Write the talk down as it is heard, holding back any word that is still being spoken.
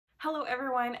Hello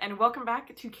everyone and welcome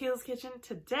back to Kayla's Kitchen.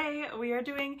 Today we are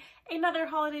doing another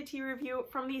holiday tea review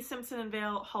from the Simpson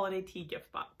Vail holiday tea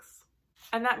gift box.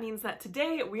 And that means that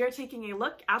today we are taking a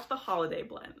look at the holiday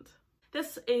blend.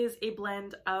 This is a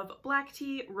blend of black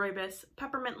tea, rooibos,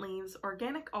 peppermint leaves,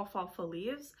 organic alfalfa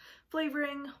leaves,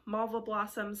 flavoring, malva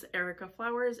blossoms, erica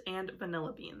flowers, and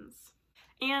vanilla beans.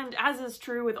 And as is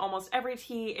true with almost every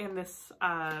tea in this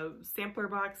sampler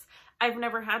box, I've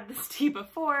never had this tea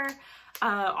before.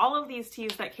 All of these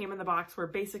teas that came in the box were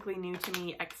basically new to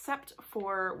me except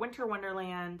for Winter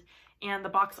Wonderland, and the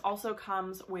box also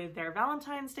comes with their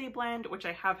Valentine's Day blend, which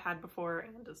I have had before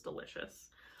and is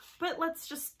delicious. But let's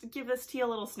just give this tea a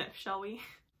little sniff, shall we?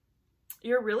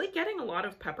 You're really getting a lot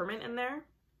of peppermint in there.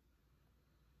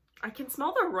 I can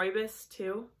smell the rooibos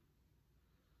too.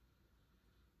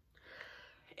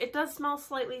 It does smell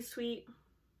slightly sweet.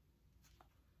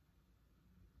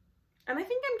 And I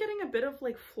think I'm getting a bit of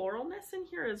like floralness in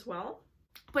here as well.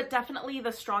 But definitely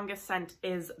the strongest scent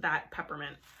is that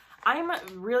peppermint. I'm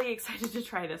really excited to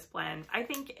try this blend. I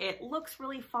think it looks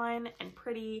really fun and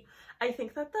pretty. I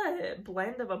think that the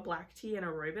blend of a black tea and a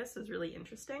rooibos is really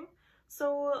interesting.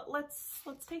 So let's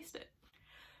taste it.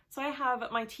 So I have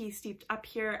my tea steeped up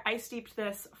here. I steeped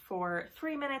this for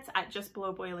 3 minutes at just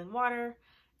below boiling water.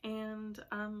 And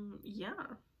yeah.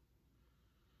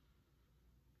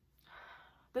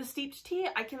 The steeped tea,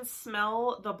 I can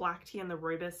smell the black tea and the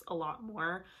rooibos a lot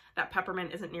more. That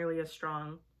peppermint isn't nearly as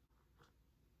strong.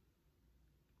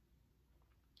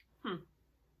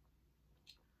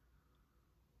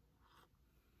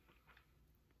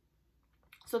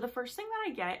 So the first thing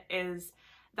that I get is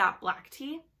that black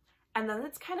tea, and then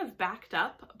it's kind of backed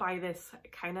up by this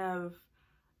kind of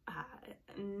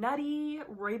nutty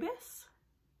rooibos.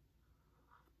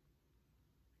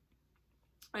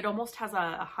 It almost has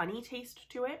a honey taste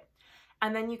to it.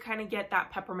 And then you kind of get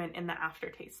that peppermint in the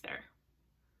aftertaste there.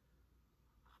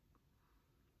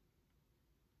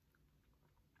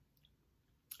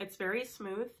 It's very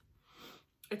smooth.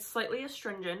 It's slightly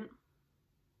astringent,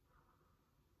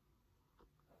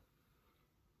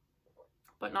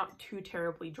 but not too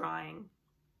terribly drying.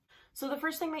 So the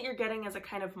first thing that you're getting is a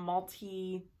kind of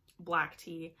malty black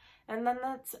tea, and then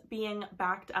that's being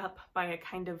backed up by a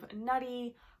kind of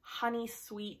nutty, honey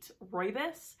sweet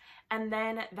rooibos, and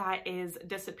then that is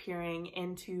disappearing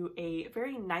into a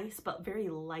very nice but very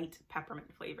light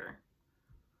peppermint flavor.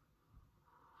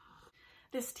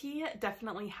 This tea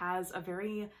definitely has a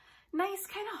very nice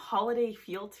kind of holiday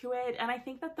feel to it, and I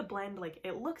think that the blend, like,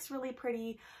 it looks really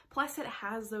pretty, plus it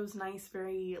has those nice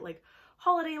very like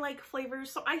holiday-like flavors,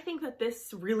 so I think that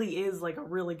this really is like a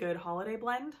really good holiday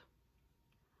blend.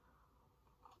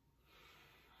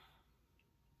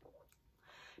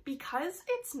 Because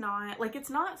it's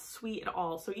not sweet at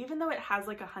all, so even though it has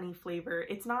like a honey flavor,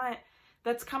 it's not,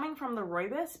 that's coming from the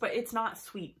rooibos, but it's not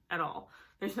sweet at all.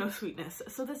 There's no sweetness.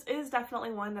 So this is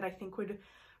definitely one that I think would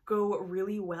go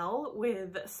really well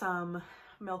with some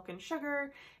milk and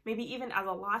sugar, maybe even as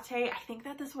a latte. I think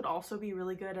that this would also be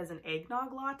really good as an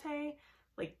eggnog latte.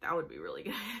 Like, that would be really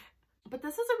good. But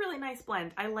this is a really nice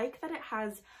blend. I like that it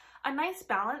has a nice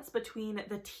balance between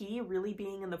the tea really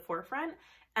being in the forefront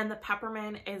and the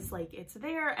peppermint is like, it's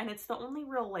there and it's the only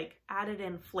real like added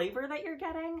in flavor that you're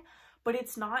getting, but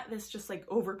it's not this just like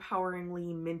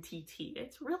overpoweringly minty tea.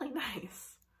 It's really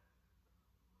nice.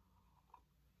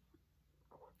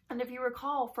 And if you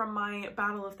recall from my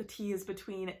battle of the teas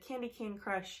between Candy Cane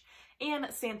Crush and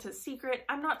Santa's Secret,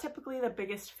 I'm not typically the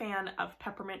biggest fan of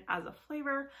peppermint as a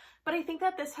flavor, but I think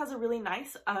that this has a really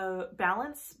nice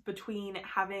balance between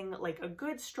having like a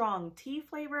good strong tea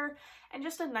flavor and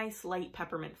just a nice light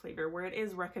peppermint flavor where it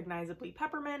is recognizably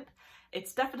peppermint.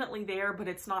 It's definitely there, but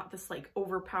it's not this like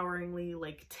overpoweringly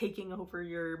like taking over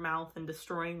your mouth and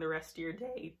destroying the rest of your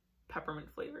day peppermint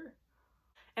flavor.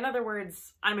 In other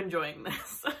words, I'm enjoying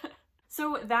this.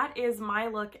 So that is my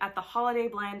look at the holiday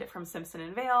blend from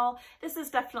Simpson Vail. This is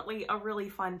definitely a really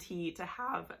fun tea to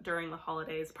have during the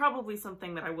holidays, probably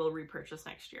something that I will repurchase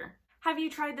next year. Have you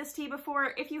tried this tea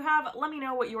before? If you have, let me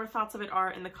know what your thoughts of it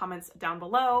are in the comments down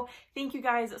below. Thank you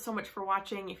guys so much for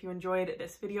watching. If you enjoyed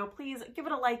this video, please give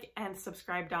it a like and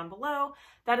subscribe down below.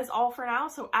 That is all for now,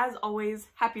 so as always,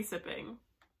 happy sipping.